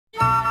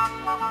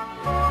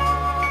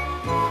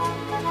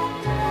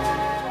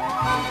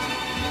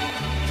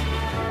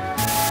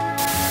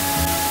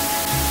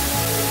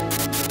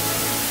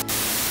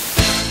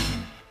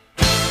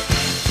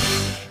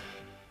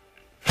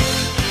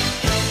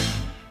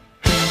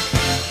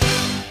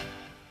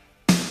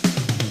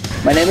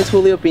My name is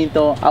Julio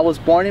Pinto. I was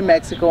born in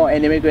Mexico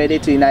and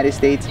immigrated to the United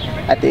States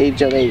at the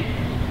age of 8.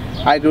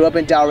 I grew up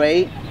in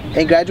Delray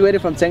and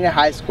graduated from Sanger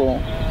High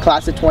School,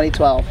 class of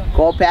 2012.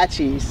 Go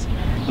Apaches!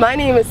 My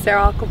name is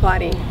Sarah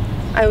Alcopati.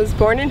 I was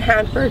born in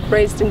Hanford,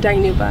 raised in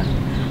Dinuba.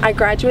 I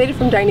graduated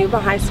from Dinuba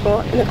High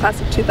School in the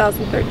class of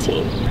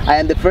 2013. I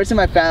am the first in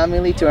my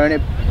family to earn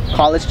a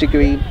college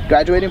degree,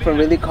 graduating from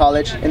Ridley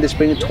College in the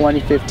spring of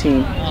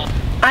 2015.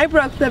 I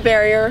broke the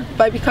barrier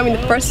by becoming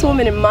the first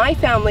woman in my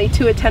family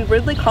to attend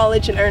Ridley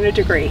College and earn a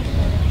degree.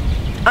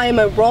 I am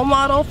a role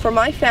model for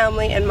my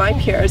family and my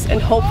peers,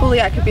 and hopefully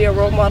I could be a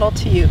role model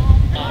to you.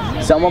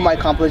 Some of my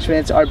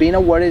accomplishments are being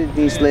awarded in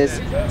these lists,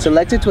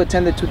 selected to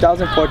attend the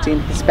 2014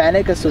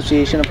 Hispanic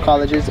Association of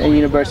Colleges and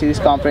Universities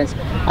Conference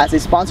as a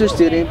sponsored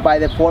student by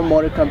the Ford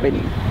Motor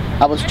Company.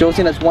 I was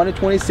chosen as one of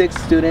 26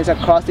 students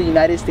across the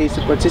United States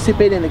to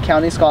participate in the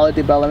County Scholar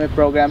Development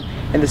Program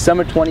in the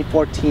summer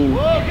 2014.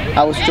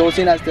 I was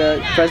chosen as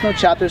the Fresno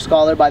Chapter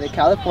Scholar by the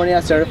California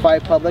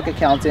Certified Public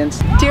Accountants.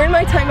 During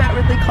my time at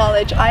Ridley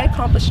College, I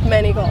accomplished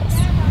many goals,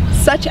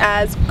 such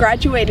as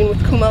graduating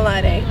with cum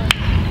laude,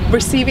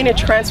 receiving a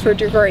transfer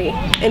degree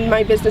in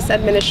my business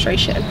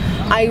administration.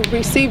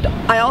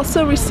 I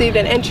also received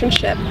an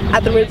internship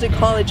at the Ridley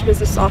College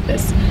business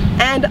office,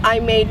 and I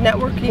made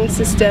networking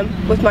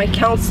system with my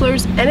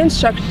counselors and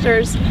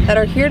instructors that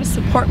are here to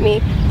support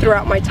me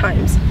throughout my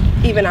times,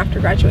 even after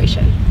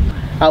graduation.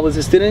 I was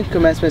a student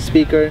commencement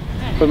speaker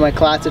for my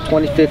class of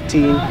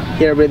 2015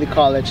 here at Ridley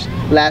College.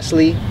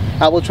 Lastly,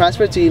 I will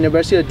transfer to the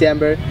University of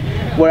Denver,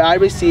 where I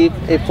received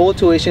a full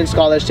tuition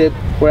scholarship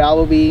where I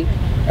will be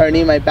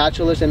earning my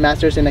bachelor's and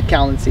master's in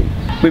accountancy.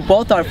 We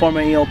both are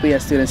former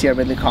EOPS students here at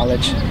Ridley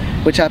College,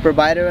 which have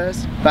provided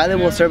us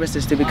valuable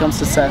services to become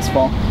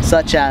successful,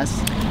 such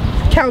as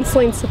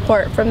counseling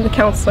support from the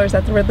counselors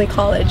at the Ridley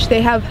College.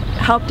 They have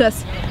helped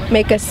us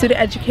make a student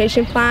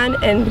education plan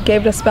and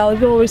gave us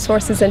valuable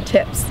resources and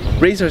tips.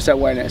 Resource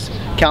awareness.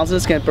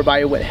 Counselors can provide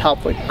you with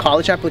help with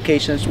college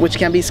applications, which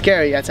can be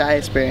scary as I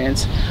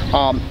experienced.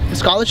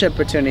 Scholarship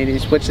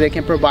opportunities, which they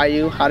can provide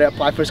you how to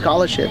apply for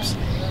scholarships.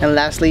 And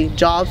lastly,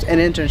 jobs and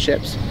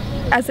internships.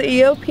 As an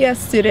EOPS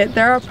student,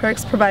 there are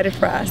perks provided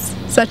for us,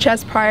 such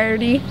as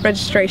priority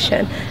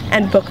registration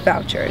and book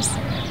vouchers.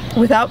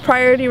 Without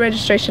priority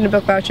registration and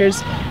book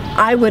vouchers,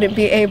 I wouldn't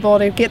be able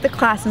to get the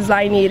classes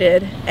I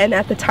needed and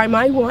at the time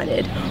I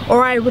wanted,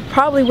 or I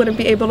probably wouldn't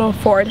be able to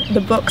afford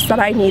the books that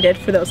I needed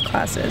for those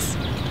classes.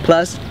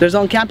 Plus, there's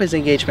on-campus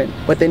engagement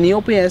with the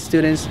EOPS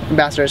Students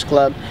Ambassadors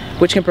Club,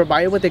 which can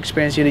provide you with the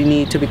experience you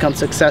need to become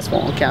successful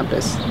on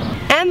campus.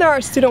 And there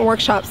are student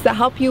workshops that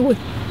help you with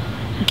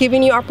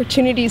giving you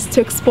opportunities to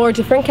explore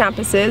different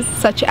campuses,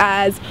 such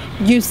as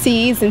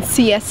UCs and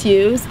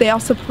CSUs. They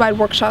also provide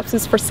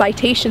workshops for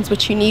citations,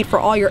 which you need for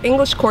all your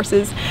English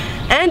courses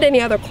and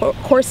any other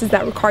courses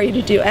that require you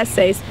to do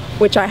essays,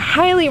 which I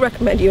highly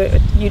recommend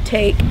you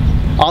take.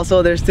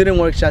 Also, there's student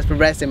workshops for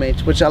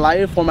resumes, which allow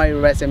you to format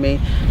your resume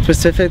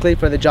specifically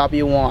for the job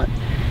you want.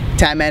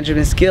 Time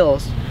management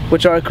skills,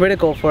 which are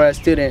critical for a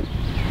student.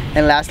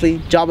 And lastly,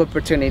 job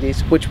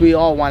opportunities, which we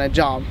all want a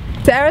job.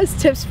 Sarah's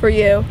tips for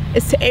you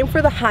is to aim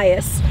for the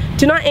highest.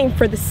 Do not aim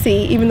for the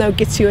C, even though it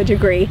gets you a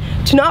degree.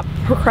 To not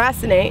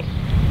procrastinate.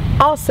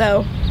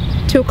 Also,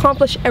 to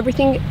accomplish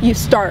everything you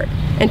start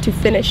and to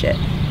finish it.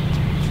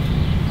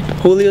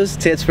 Julio's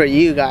tips for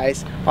you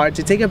guys are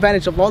to take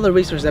advantage of all the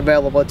resources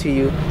available to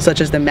you,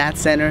 such as the Math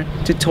Center,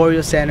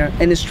 Tutorial Center,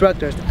 and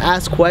instructors.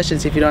 Ask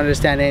questions if you don't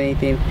understand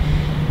anything.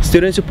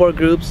 Student support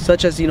groups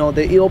such as the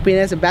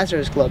EOPS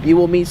Ambassadors Club. You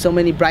will meet so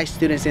many bright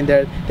students in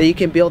there that you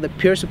can build a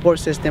peer support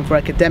system for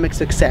academic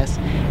success.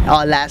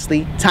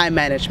 Lastly, time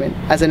management.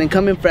 As an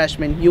incoming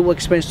freshman, you will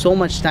experience so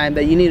much time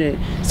that you need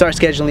to start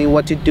scheduling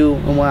what to do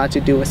and what not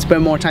to do, and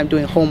spend more time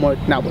doing homework,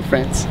 not with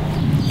friends.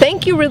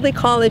 Thank you, Ridley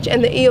College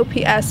and the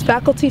EOPS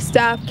faculty,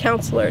 staff,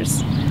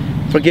 counselors,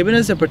 for giving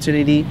us the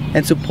opportunity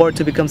and support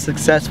to become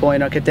successful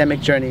in our academic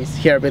journeys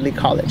here at Ridley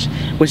College,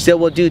 which they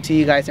will do to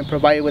you guys and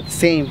provide you with the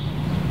same.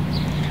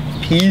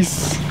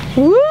 Peace.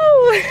 Woo!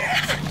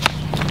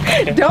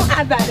 Don't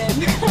add that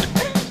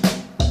in.